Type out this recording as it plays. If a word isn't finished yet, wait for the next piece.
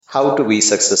How to be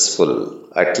successful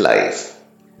at life.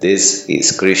 This is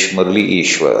Krish Murli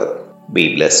Ishwar.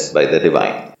 Be blessed by the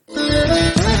divine.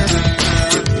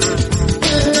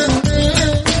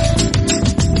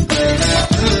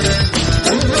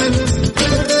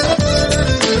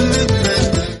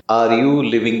 Are you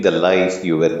living the life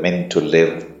you were meant to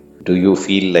live? Do you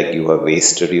feel like you have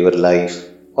wasted your life?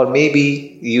 Or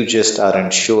maybe you just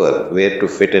aren't sure where to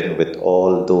fit in with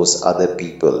all those other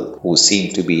people who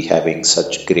seem to be having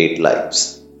such great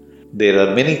lives. There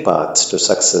are many paths to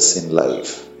success in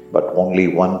life, but only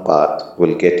one path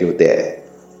will get you there.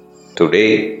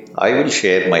 Today, I will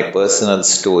share my personal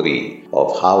story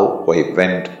of how I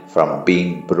went from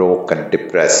being broke and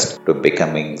depressed to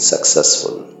becoming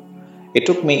successful. It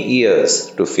took me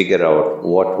years to figure out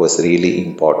what was really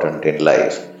important in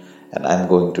life, and I'm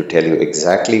going to tell you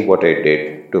exactly what I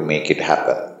did to make it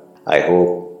happen. I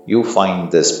hope you find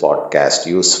this podcast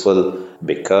useful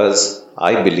because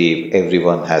I believe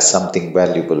everyone has something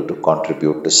valuable to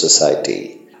contribute to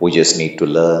society. We just need to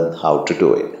learn how to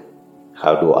do it.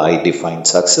 How do I define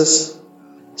success?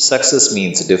 Success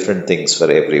means different things for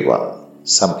everyone.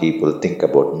 Some people think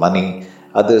about money,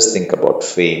 others think about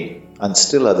fame, and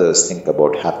still others think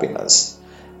about happiness.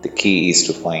 The key is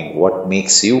to find what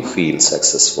makes you feel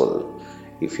successful.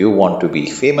 If you want to be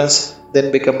famous,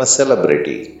 then become a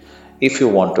celebrity. If you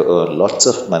want to earn lots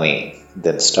of money,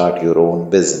 then start your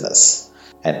own business.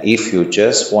 And if you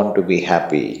just want to be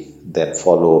happy, then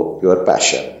follow your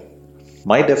passion.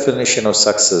 My definition of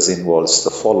success involves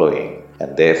the following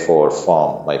and therefore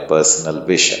form my personal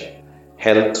vision.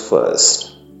 Health first.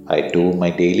 I do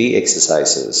my daily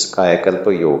exercises,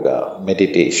 Kayakalpa yoga,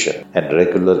 meditation, and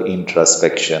regular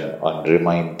introspection and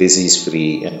remain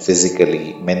disease-free and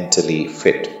physically, mentally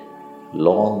fit.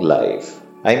 Long life.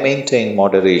 I maintain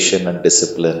moderation and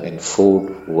discipline in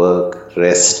food, work,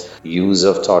 rest, use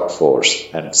of thought force,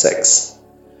 and sex.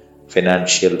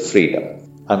 Financial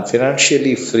freedom. I'm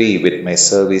financially free with my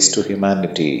service to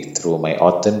humanity through my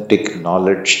authentic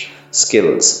knowledge,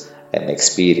 skills, and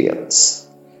experience.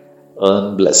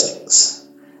 Earn blessings.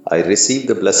 I receive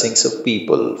the blessings of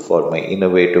people for my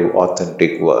innovative,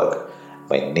 authentic work.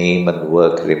 My name and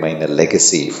work remain a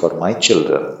legacy for my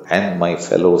children and my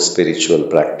fellow spiritual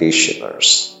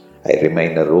practitioners. I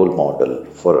remain a role model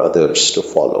for others to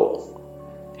follow.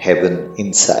 Heaven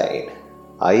inside.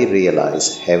 I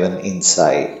realize heaven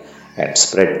inside and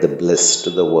spread the bliss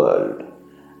to the world.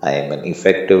 I am an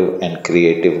effective and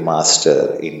creative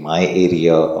master in my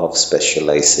area of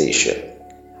specialization.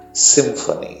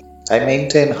 Symphony. I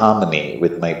maintain harmony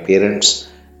with my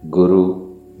parents,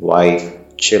 guru,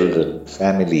 wife, children,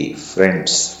 family,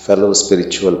 friends, fellow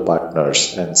spiritual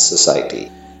partners, and society.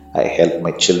 I help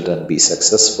my children be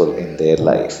successful in their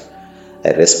life.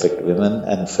 I respect women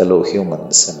and fellow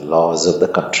humans and laws of the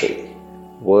country.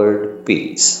 World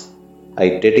peace.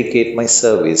 I dedicate my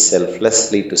service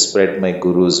selflessly to spread my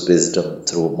guru's wisdom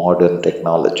through modern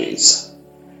technologies.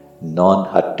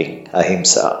 Non-hurting,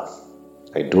 ahimsa.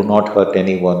 I do not hurt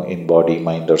anyone in body,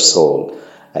 mind, or soul.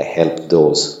 I help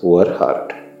those who are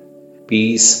hurt.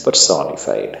 Peace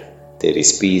personified. There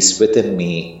is peace within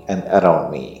me and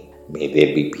around me. May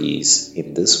there be peace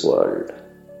in this world.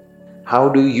 How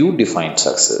do you define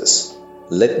success?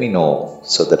 Let me know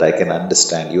so that I can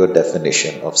understand your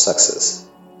definition of success.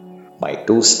 My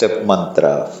two-step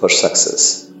mantra for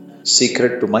success.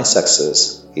 Secret to my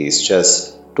success is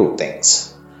just two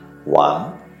things.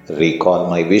 One, recall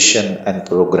my vision and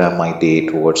program my day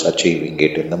towards achieving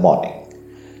it in the morning.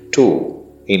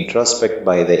 2. Introspect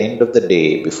by the end of the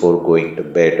day before going to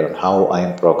bed on how I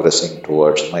am progressing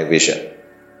towards my vision.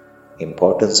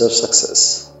 Importance of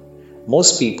success.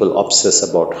 Most people obsess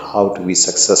about how to be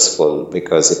successful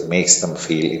because it makes them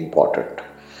feel important.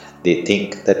 They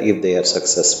think that if they are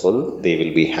successful, they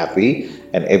will be happy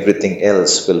and everything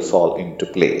else will fall into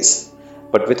place.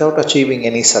 But without achieving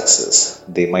any success,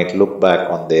 they might look back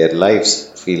on their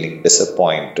lives feeling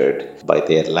disappointed by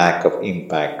their lack of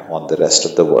impact on the rest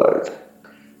of the world.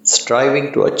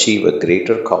 Striving to achieve a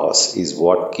greater cause is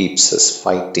what keeps us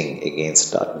fighting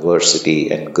against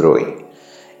adversity and growing.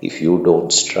 If you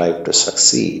don't strive to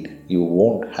succeed, you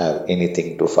won't have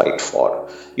anything to fight for.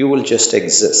 You will just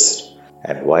exist.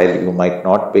 And while you might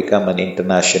not become an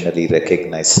internationally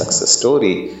recognized success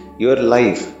story, your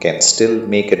life can still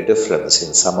make a difference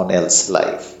in someone else's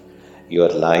life. Your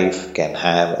life can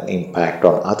have an impact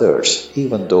on others,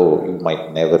 even though you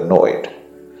might never know it.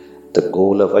 The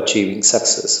goal of achieving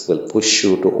success will push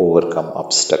you to overcome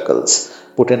obstacles,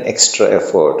 put in extra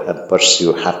effort, and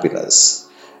pursue happiness.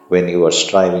 When you are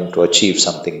striving to achieve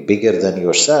something bigger than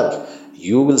yourself,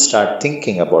 you will start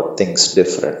thinking about things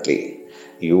differently.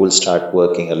 you will start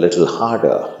working a little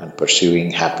harder and pursuing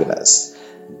happiness.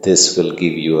 This will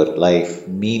give your life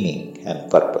meaning and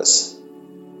purpose.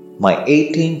 My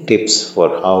 18 tips for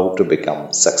how to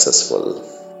become successful.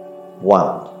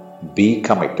 1. Be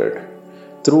committed.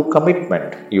 Through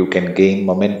commitment, you can gain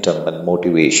momentum and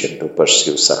motivation to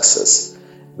pursue success.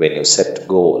 When you set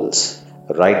goals,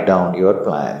 write down your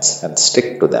plans and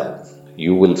stick to them,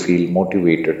 you will feel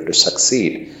motivated to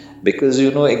succeed because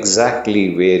you know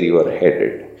exactly where you are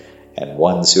headed. And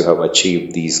once you have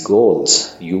achieved these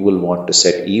goals, you will want to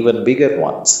set even bigger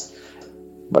ones.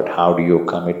 But how do you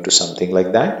commit to something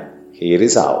like that? Here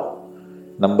is how.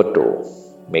 Number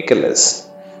 2, make a list.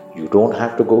 You don't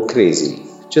have to go crazy.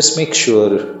 Just make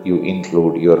sure you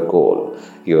include your goal,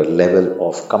 your level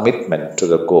of commitment to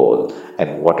the goal,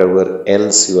 and whatever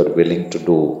else you are willing to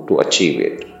do to achieve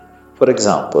it. For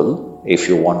example, if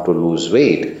you want to lose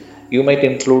weight, you might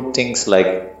include things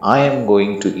like I am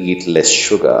going to eat less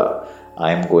sugar,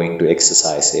 I am going to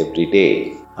exercise every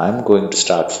day, I am going to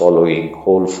start following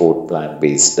whole food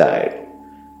plant-based diet.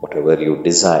 Whatever you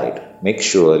decide, make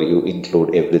sure you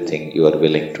include everything you are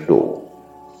willing to do.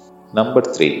 Number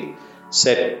 3,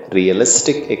 set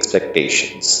realistic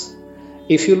expectations.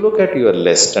 If you look at your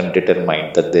list and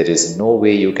determine that there is no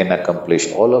way you can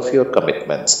accomplish all of your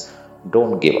commitments,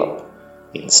 don't give up.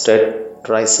 Instead,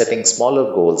 try setting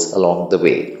smaller goals along the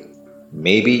way.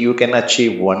 Maybe you can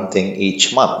achieve one thing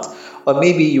each month, or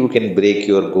maybe you can break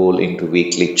your goal into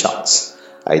weekly chunks.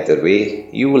 Either way,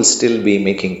 you will still be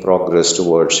making progress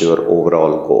towards your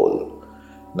overall goal.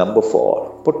 Number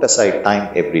 4, put aside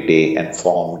time every day and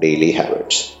form daily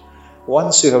habits.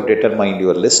 Once you have determined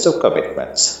your list of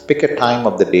commitments, pick a time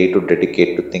of the day to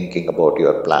dedicate to thinking about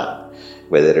your plan.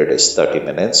 Whether it is 30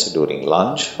 minutes during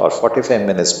lunch or 45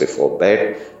 minutes before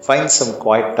bed, find some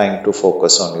quiet time to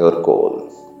focus on your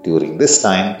goal. During this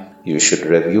time, you should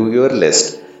review your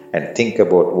list and think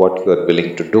about what you are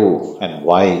willing to do and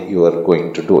why you are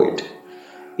going to do it.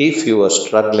 If you are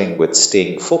struggling with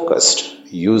staying focused,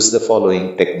 use the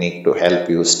following technique to help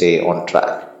you stay on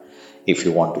track. If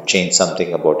you want to change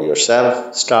something about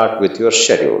yourself, start with your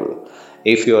schedule.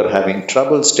 If you are having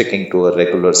trouble sticking to a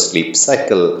regular sleep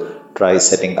cycle, try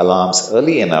setting alarms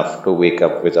early enough to wake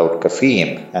up without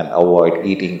caffeine and avoid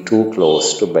eating too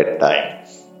close to bedtime.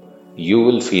 You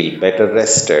will feel better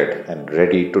rested and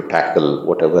ready to tackle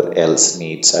whatever else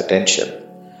needs attention.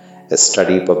 A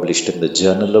study published in the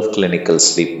Journal of Clinical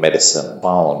Sleep Medicine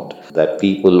found that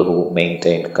people who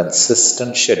maintained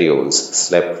consistent schedules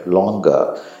slept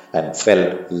longer and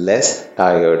felt less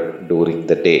tired during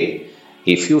the day.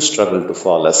 If you struggle to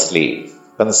fall asleep,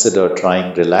 consider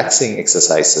trying relaxing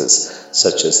exercises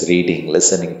such as reading,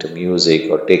 listening to music,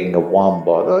 or taking a warm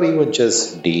bath, or even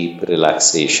just deep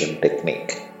relaxation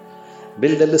technique.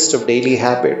 Build a list of daily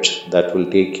habits that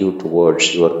will take you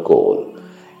towards your goal.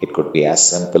 It could be as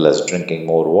simple as drinking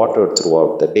more water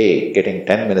throughout the day, getting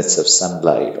 10 minutes of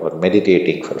sunlight, or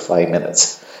meditating for 5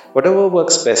 minutes. Whatever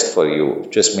works best for you,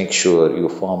 just make sure you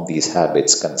form these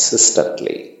habits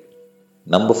consistently.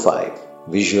 Number 5,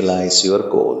 visualize your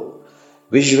goal.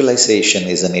 Visualization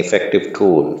is an effective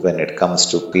tool when it comes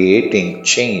to creating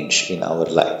change in our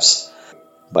lives.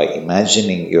 By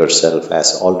imagining yourself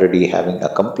as already having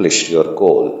accomplished your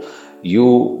goal, you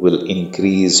will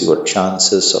increase your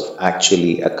chances of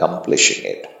actually accomplishing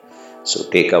it. So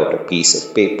take out a piece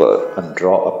of paper and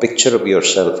draw a picture of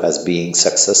yourself as being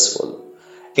successful.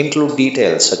 Include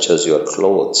details such as your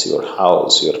clothes, your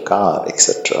house, your car,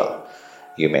 etc.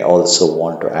 You may also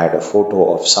want to add a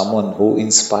photo of someone who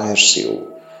inspires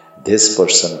you. This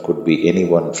person could be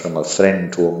anyone from a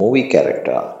friend to a movie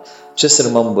character. Just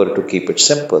remember to keep it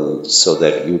simple so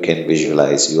that you can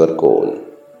visualize your goal.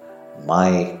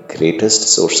 My greatest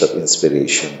source of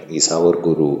inspiration is our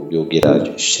Guru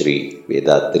Yogiraj Sri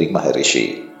Vethathiri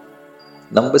Maharishi.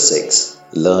 Number 6.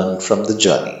 Learn from the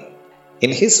journey.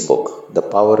 In his book, The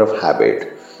Power of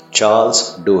Habit,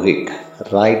 Charles Duhigg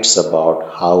writes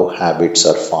about how habits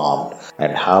are formed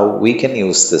and how we can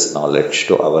use this knowledge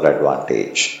to our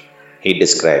advantage. He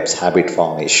describes habit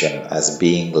formation as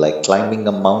being like climbing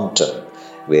a mountain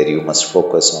where you must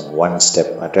focus on one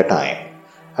step at a time.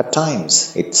 At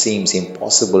times, it seems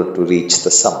impossible to reach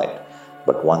the summit,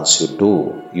 but once you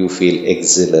do, you feel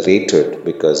exhilarated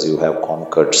because you have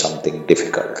conquered something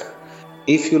difficult.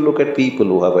 If you look at people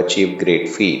who have achieved great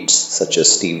feats, such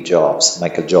as Steve Jobs,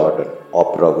 Michael Jordan,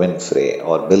 Oprah Winfrey,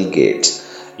 or Bill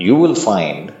Gates, you will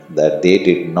find that they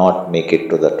did not make it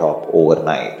to the top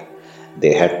overnight.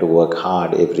 They had to work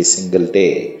hard every single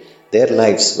day. Their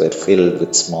lives were filled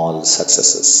with small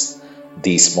successes.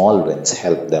 These small wins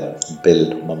helped them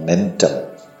build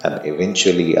momentum and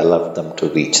eventually allowed them to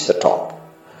reach the top.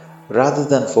 Rather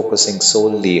than focusing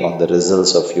solely on the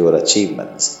results of your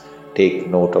achievements, take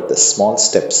note of the small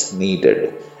steps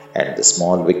needed and the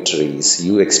small victories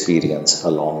you experience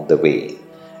along the way.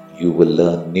 You will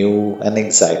learn new and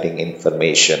exciting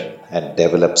information and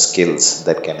develop skills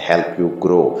that can help you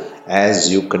grow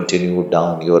as you continue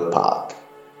down your path.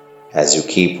 As you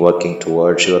keep working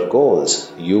towards your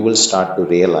goals, you will start to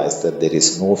realize that there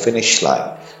is no finish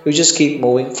line. You just keep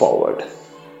moving forward.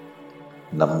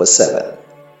 Number 7.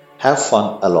 Have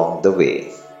fun along the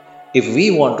way. If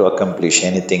we want to accomplish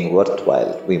anything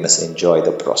worthwhile, we must enjoy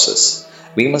the process.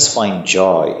 We must find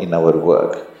joy in our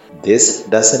work. This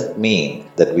doesn't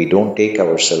mean that we don't take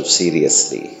ourselves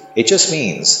seriously. It just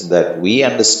means that we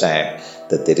understand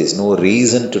that there is no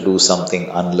reason to do something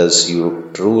unless you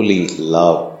truly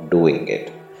love doing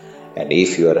it. And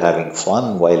if you are having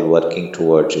fun while working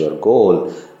towards your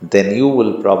goal, then you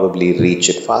will probably reach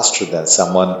it faster than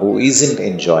someone who isn't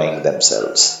enjoying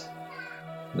themselves.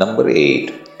 Number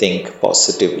 8. Think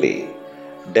positively.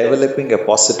 Developing a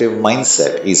positive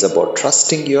mindset is about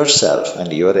trusting yourself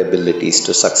and your abilities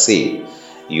to succeed.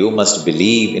 You must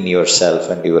believe in yourself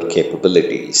and your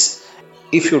capabilities.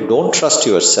 If you don't trust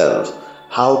yourself,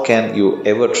 how can you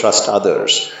ever trust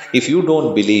others? If you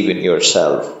don't believe in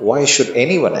yourself, why should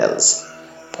anyone else?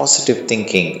 Positive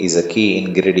thinking is a key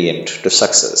ingredient to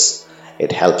success.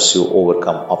 It helps you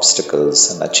overcome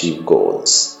obstacles and achieve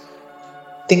goals.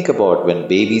 Think about when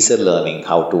babies are learning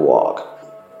how to walk.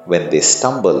 When they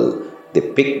stumble, they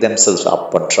pick themselves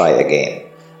up and try again.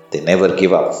 They never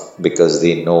give up because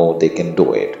they know they can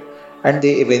do it, and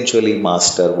they eventually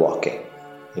master walking.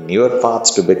 In your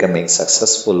path to becoming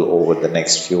successful over the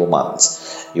next few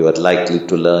months, you are likely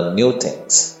to learn new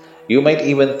things. You might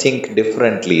even think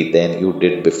differently than you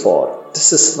did before.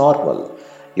 This is normal.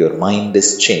 Your mind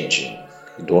is changing.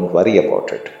 Don't worry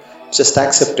about it. Just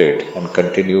accept it and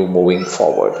continue moving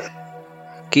forward.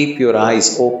 Keep your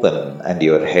eyes open and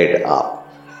your head up.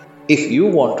 If you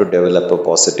want to develop a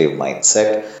positive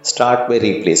mindset, start by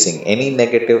replacing any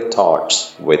negative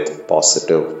thoughts with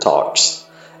positive thoughts.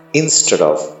 Instead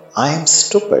of I am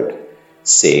stupid,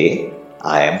 say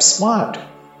I am smart.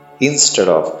 Instead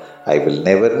of I will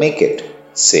never make it,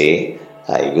 say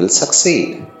I will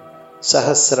succeed.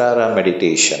 Sahasrara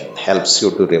meditation helps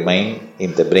you to remain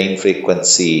in the brain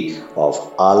frequency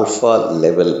of alpha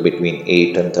level between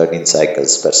 8 and 13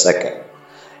 cycles per second.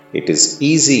 It is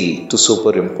easy to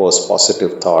superimpose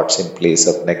positive thoughts in place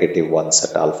of negative ones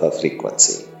at alpha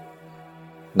frequency.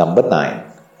 Number 9.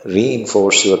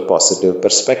 Reinforce your positive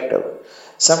perspective.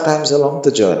 Sometimes along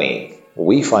the journey,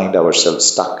 we find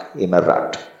ourselves stuck in a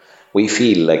rut. We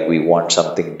feel like we want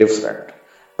something different,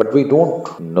 but we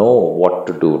don't know what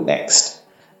to do next.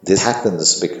 This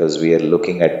happens because we are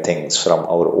looking at things from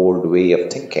our old way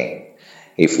of thinking.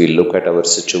 If we look at our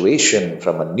situation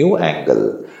from a new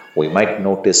angle, we might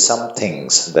notice some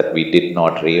things that we did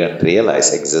not even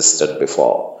realize existed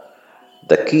before.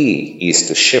 The key is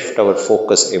to shift our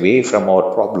focus away from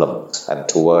our problems and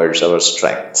towards our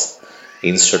strengths.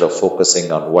 Instead of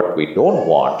focusing on what we don't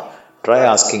want, try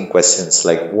asking questions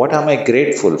like, what am I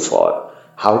grateful for?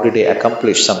 How did I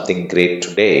accomplish something great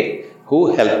today?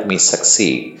 Who helped me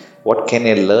succeed? What can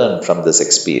I learn from this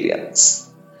experience?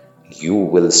 You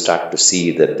will start to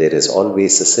see that there is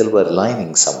always a silver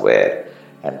lining somewhere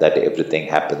and that everything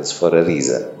happens for a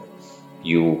reason.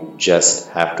 You just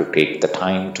have to take the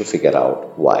time to figure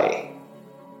out why.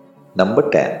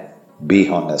 Number 10. Be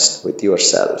honest with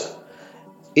yourself.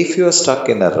 If you are stuck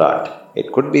in a rut,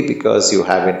 it could be because you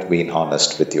haven't been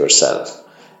honest with yourself.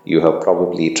 You have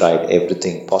probably tried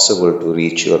everything possible to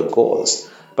reach your goals,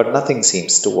 but nothing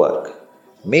seems to work.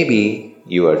 Maybe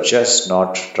you are just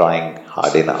not trying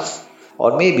hard enough,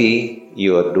 or maybe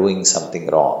you are doing something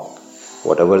wrong.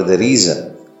 Whatever the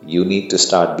reason, you need to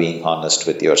start being honest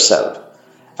with yourself.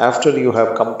 After you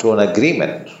have come to an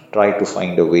agreement, try to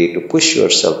find a way to push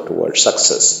yourself towards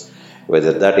success,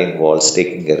 whether that involves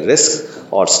taking a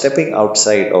risk or stepping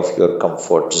outside of your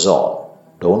comfort zone.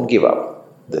 Don't give up.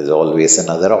 There's always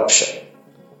another option.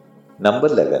 Number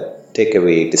 11. Take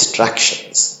away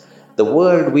distractions. The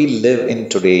world we live in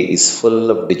today is full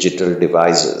of digital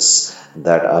devices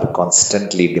that are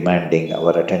constantly demanding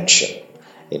our attention.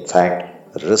 In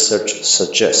fact, research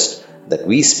suggests that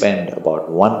we spend about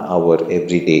 1 hour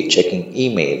every day checking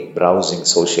email, browsing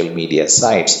social media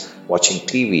sites, watching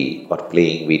TV, or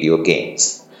playing video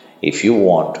games. If you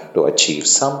want to achieve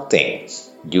something,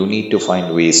 you need to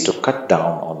find ways to cut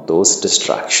down on those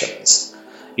distractions.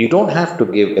 You don't have to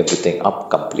give everything up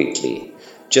completely.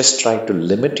 Just try to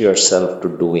limit yourself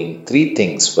to doing 3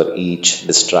 things for each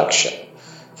distraction.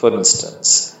 For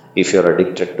instance, if you're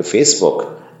addicted to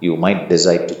Facebook, You might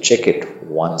decide to check it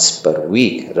once per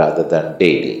week rather than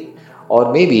daily.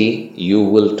 Or maybe you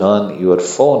will turn your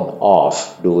phone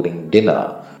off during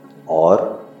dinner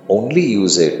or only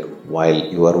use it while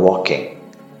you are walking.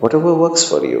 Whatever works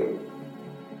for you.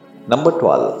 Number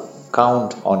 12,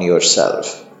 count on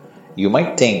yourself. You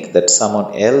might think that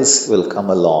someone else will come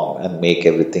along and make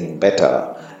everything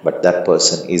better, but that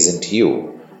person isn't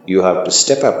you. You have to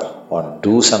step up and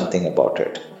do something about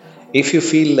it. If you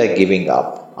feel like giving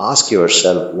up, ask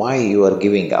yourself why you are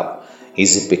giving up.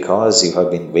 Is it because you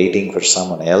have been waiting for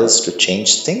someone else to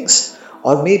change things?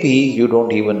 Or maybe you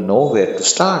don't even know where to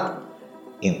start.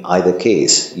 In either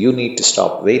case, you need to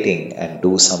stop waiting and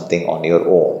do something on your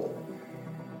own.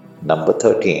 Number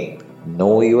 13.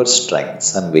 Know your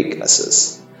strengths and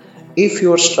weaknesses. If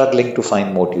you are struggling to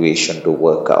find motivation to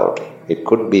work out, it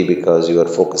could be because you are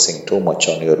focusing too much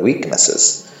on your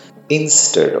weaknesses.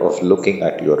 Instead of looking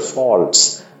at your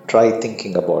faults, try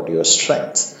thinking about your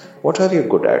strengths. What are you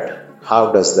good at?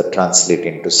 How does that translate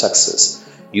into success?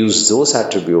 Use those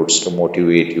attributes to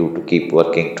motivate you to keep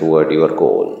working toward your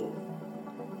goal.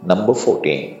 Number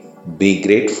 14. Be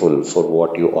grateful for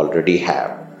what you already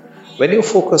have. When you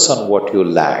focus on what you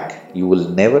lack, you will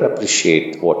never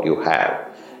appreciate what you have.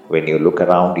 When you look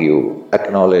around you,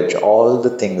 acknowledge all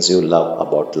the things you love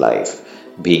about life.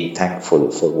 Being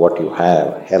thankful for what you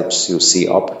have helps you see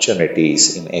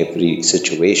opportunities in every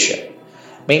situation.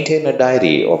 Maintain a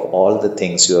diary of all the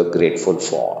things you are grateful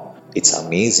for. It's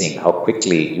amazing how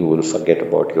quickly you will forget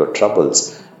about your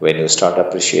troubles when you start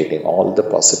appreciating all the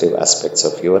positive aspects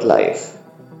of your life.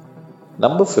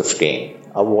 Number 15.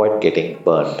 Avoid getting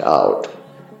burnt out.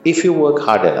 If you work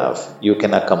hard enough, you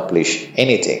can accomplish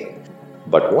anything.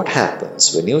 But what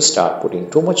happens when you start putting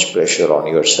too much pressure on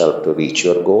yourself to reach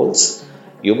your goals?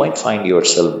 You might find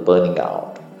yourself burning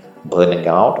out. Burning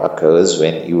out occurs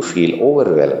when you feel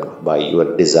overwhelmed by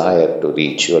your desire to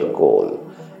reach your goal.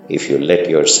 If you let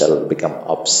yourself become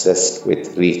obsessed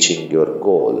with reaching your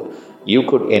goal, you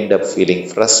could end up feeling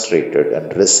frustrated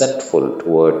and resentful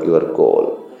toward your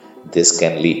goal. This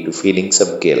can lead to feelings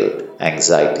of guilt,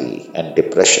 anxiety, and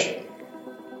depression.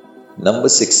 Number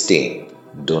 16.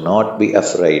 Do not be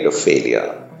afraid of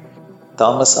failure.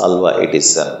 Thomas Alva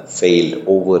Edison failed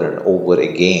over and over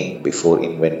again before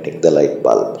inventing the light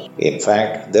bulb. In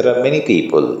fact, there are many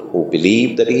people who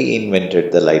believe that he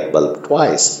invented the light bulb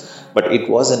twice, but it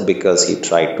wasn't because he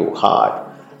tried too hard.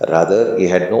 Rather, he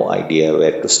had no idea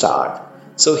where to start.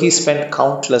 So he spent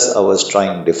countless hours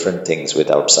trying different things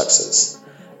without success.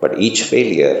 But each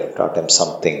failure taught him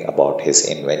something about his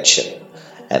invention,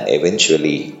 and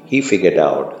eventually he figured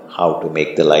out how to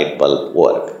make the light bulb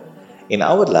work. In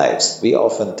our lives, we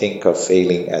often think of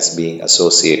failing as being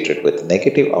associated with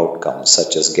negative outcomes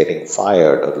such as getting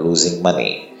fired or losing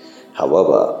money.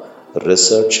 However,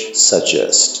 research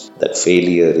suggests that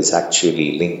failure is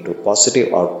actually linked to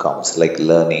positive outcomes like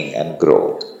learning and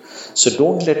growth. So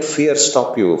don't let fear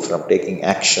stop you from taking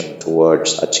action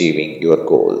towards achieving your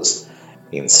goals.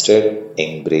 Instead,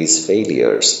 embrace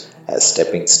failures as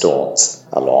stepping stones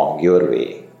along your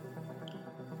way.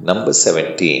 Number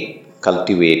 17.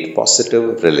 Cultivate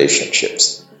positive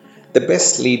relationships. The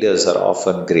best leaders are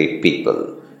often great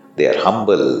people. They are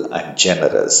humble and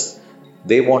generous.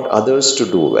 They want others to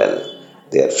do well.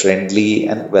 They are friendly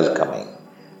and welcoming.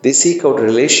 They seek out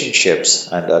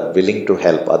relationships and are willing to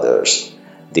help others.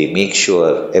 They make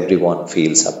sure everyone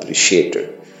feels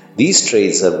appreciated. These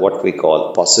traits are what we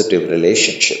call positive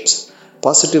relationships.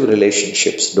 Positive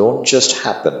relationships don't just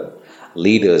happen,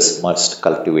 leaders must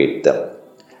cultivate them.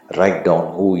 Write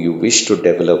down who you wish to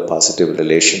develop positive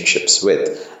relationships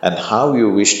with and how you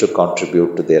wish to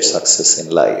contribute to their success in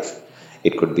life.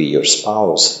 It could be your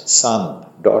spouse, son,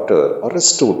 daughter, or a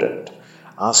student.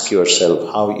 Ask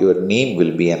yourself how your name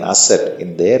will be an asset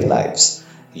in their lives.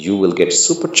 You will get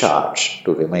supercharged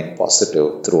to remain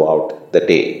positive throughout the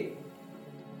day.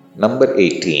 Number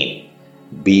 18.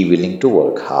 Be willing to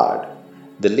work hard.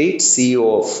 The late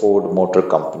CEO of Ford Motor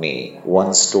Company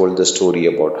once told the story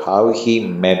about how he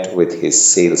met with his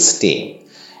sales team.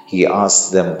 He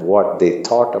asked them what they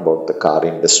thought about the car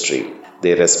industry.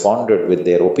 They responded with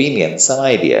their opinions and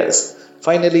ideas.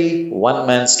 Finally, one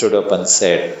man stood up and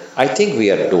said, "I think we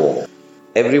are doomed."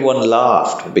 Everyone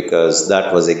laughed because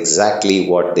that was exactly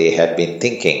what they had been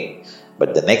thinking.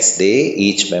 But the next day,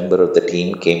 each member of the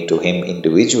team came to him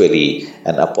individually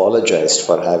and apologized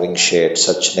for having shared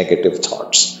such negative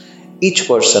thoughts. Each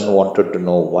person wanted to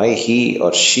know why he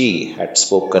or she had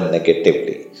spoken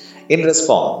negatively. In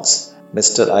response,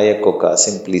 Mr. Ayakoka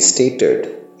simply stated,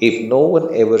 "If no one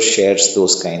ever shares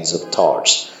those kinds of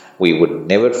thoughts, we would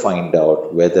never find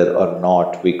out whether or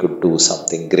not we could do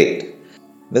something great."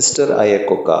 Mr.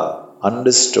 Ayakoka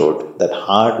understood that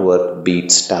hard work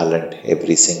beats talent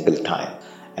every single time,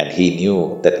 and he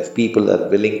knew that if people are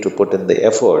willing to put in the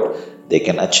effort, they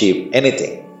can achieve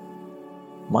anything.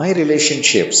 My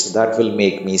relationships that will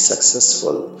make me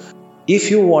successful. If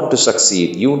you want to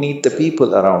succeed, you need the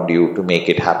people around you to make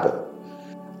it happen.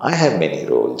 I have many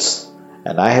roles,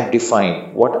 and I have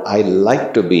defined what I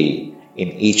like to be in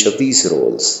each of these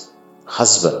roles: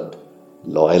 husband,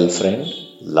 loyal friend,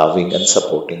 loving and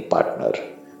supporting partner;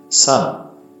 son,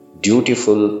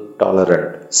 dutiful,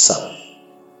 tolerant son;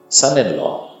 son in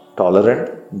law, tolerant,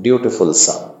 dutiful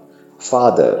son;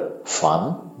 father, fun,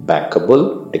 bankable,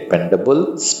 dependable,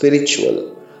 spiritual;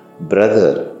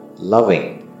 brother, loving,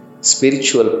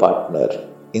 spiritual partner,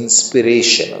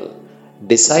 inspirational;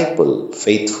 disciple,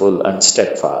 faithful and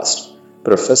steadfast;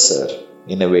 professor,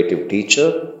 innovative teacher,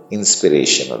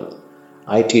 inspirational;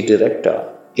 IT director,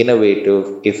 innovative,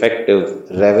 effective,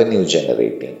 revenue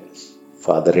generating;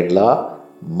 father in law,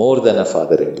 more than a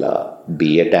father in law,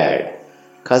 be a dad;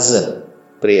 cousin,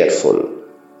 prayerful;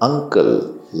 uncle,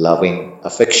 loving,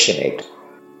 affectionate;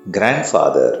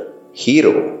 grandfather,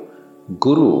 hero;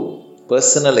 guru,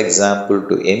 personal example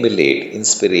to emulate,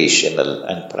 inspirational,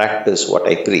 and practice what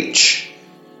I preach;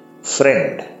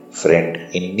 friend, friend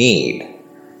in need;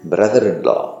 brother in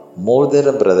law, more than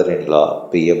a brother in law,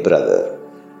 be a brother;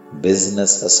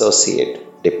 business associate,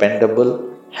 dependable,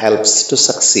 helps to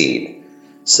succeed;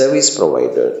 service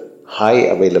provider, high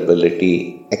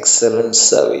availability, excellent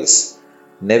service;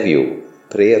 nephew,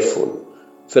 prayerful;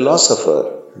 philosopher,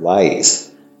 wise;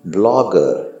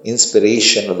 blogger,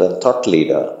 inspirational and thought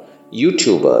leader;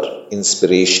 YouTuber,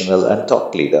 inspirational and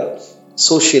thought leader;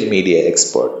 social media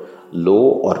expert, low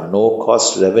or no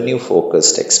cost revenue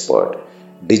focused expert;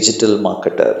 digital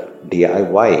marketer,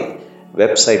 DIY,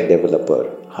 website developer,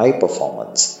 high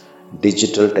performance;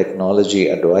 digital technology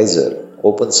advisor,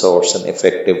 open source and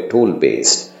effective tool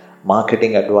based;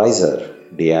 marketing advisor,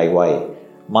 DIY;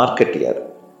 marketeer,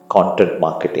 content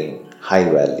marketing, high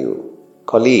value;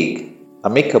 colleague,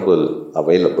 amicable,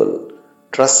 available;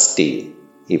 trustee,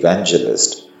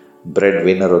 evangelist;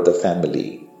 breadwinner of the family,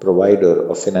 provider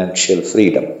of financial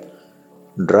freedom;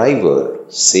 driver,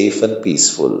 safe and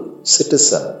peaceful;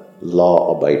 citizen, law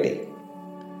abiding.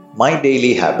 My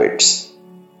daily habits.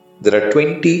 There are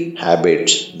 20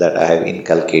 habits that I have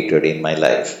inculcated in my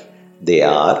life. They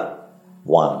are: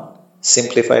 1.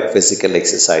 Simplified physical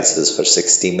exercises for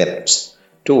 60 minutes.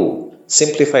 2.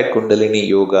 Simplified Kundalini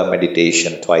Yoga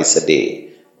meditation twice a day.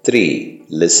 3.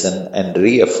 Listen and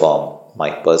reaffirm my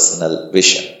personal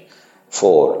vision.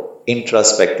 4.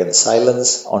 Introspect in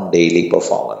silence on daily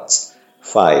performance.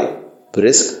 5.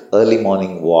 Brisk early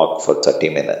morning walk for 30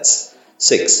 minutes.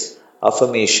 6.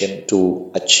 Affirmation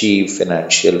to achieve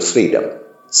financial freedom.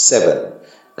 7.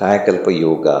 Kayakalpa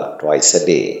Yoga twice a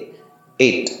day.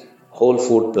 8. Whole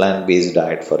food plant based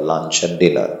diet for lunch and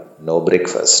dinner, no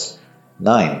breakfast.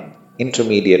 9.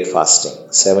 Intermediate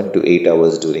fasting, 7 to 8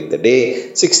 hours during the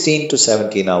day, 16 to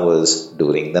 17 hours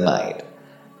during the night.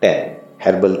 10.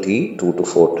 Herbal tea 2 to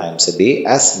 4 times a day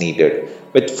as needed,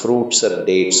 with fruits or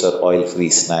dates or oil free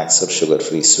snacks or sugar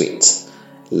free sweets.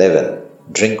 11.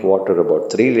 Drink water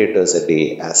about 3 liters a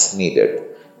day as needed.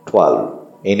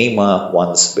 12. Enema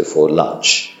once before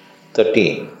lunch.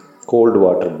 13. Cold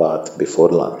water bath before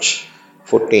lunch.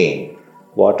 14.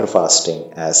 Water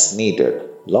fasting as needed.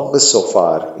 Longest so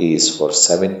far is for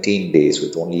 17 days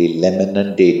with only lemon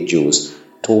and date juice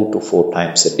 2 to 4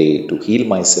 times a day to heal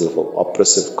myself of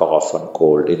oppressive cough and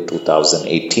cold in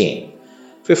 2018.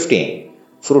 15.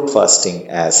 Fruit fasting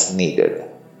as needed.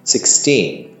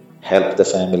 16. Help the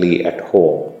family at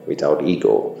home without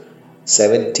ego.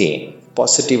 17.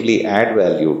 Positively add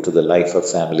value to the life of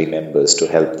family members to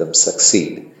help them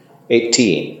succeed.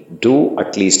 18. Do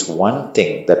at least one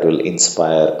thing that will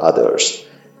inspire others.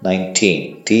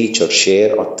 19. Teach or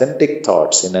share authentic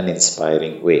thoughts in an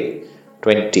inspiring way.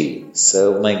 20.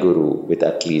 Serve my Guru with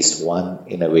at least one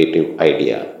innovative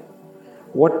idea.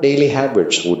 What daily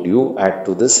habits would you add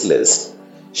to this list?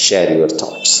 Share your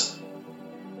thoughts.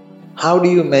 How do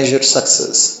you measure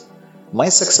success? My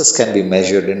success can be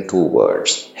measured in 2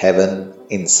 words: heaven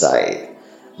inside.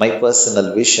 My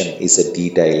personal vision is a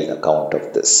detailed account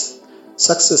of this.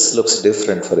 Success looks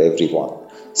different for everyone.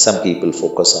 Some people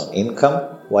focus on income,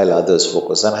 while others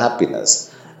focus on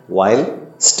happiness, while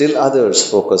still others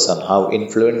focus on how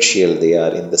influential they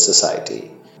are in the society.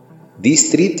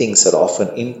 These 3 things are often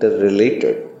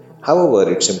interrelated.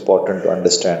 However, it's important to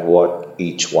understand what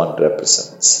each one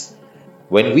represents.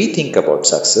 When we think about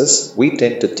success, we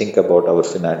tend to think about our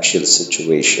financial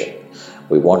situation.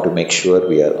 We want to make sure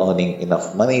we are earning enough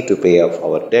money to pay off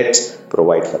our debts,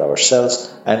 provide for ourselves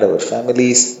and our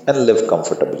families, and live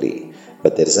comfortably.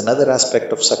 But there is another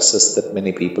aspect of success that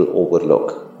many people overlook: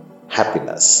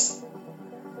 happiness.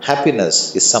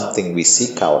 Happiness is something we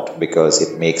seek out because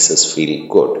it makes us feel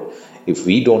good. If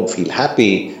we don't feel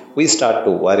happy, we start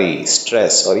to worry,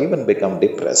 stress, or even become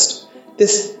depressed.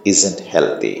 This isn't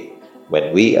healthy.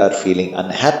 When we are feeling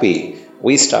unhappy,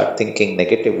 we start thinking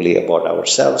negatively about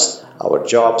ourselves, our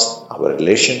jobs, our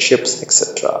relationships,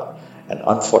 etc. And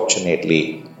unfortunately,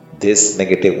 this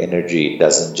negative energy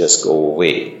doesn't just go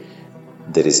away.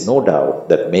 There is no doubt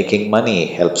that making money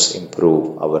helps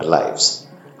improve our lives.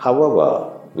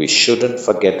 However, we shouldn't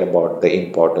forget about the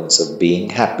importance of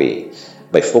being happy.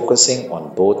 By focusing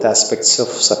on both aspects of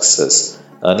success,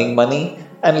 earning money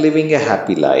and living a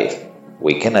happy life,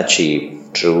 we can achieve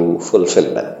true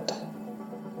fulfillment.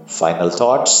 Final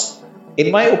thoughts?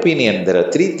 In my opinion, there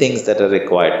are three things that are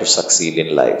required to succeed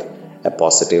in life: a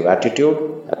positive attitude,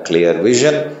 a clear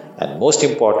vision, and most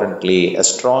importantly, a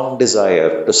strong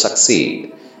desire to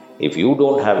succeed. If you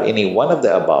don't have any one of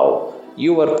the above,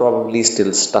 you are probably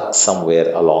still stuck somewhere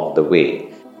along the way.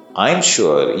 I'm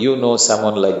sure you know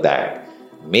someone like that.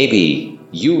 Maybe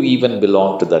you even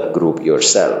belong to that group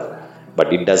yourself.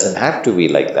 But it doesn't have to be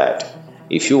like that.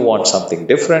 If you want something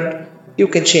different, you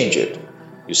can change it.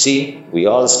 You see, we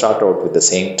all start out with the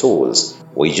same tools.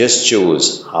 We just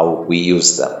choose how we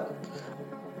use them.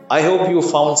 I hope you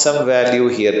found some value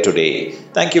here today.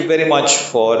 Thank you very much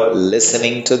for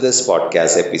listening to this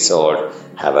podcast episode.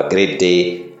 Have a great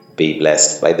day. Be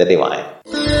blessed by the divine.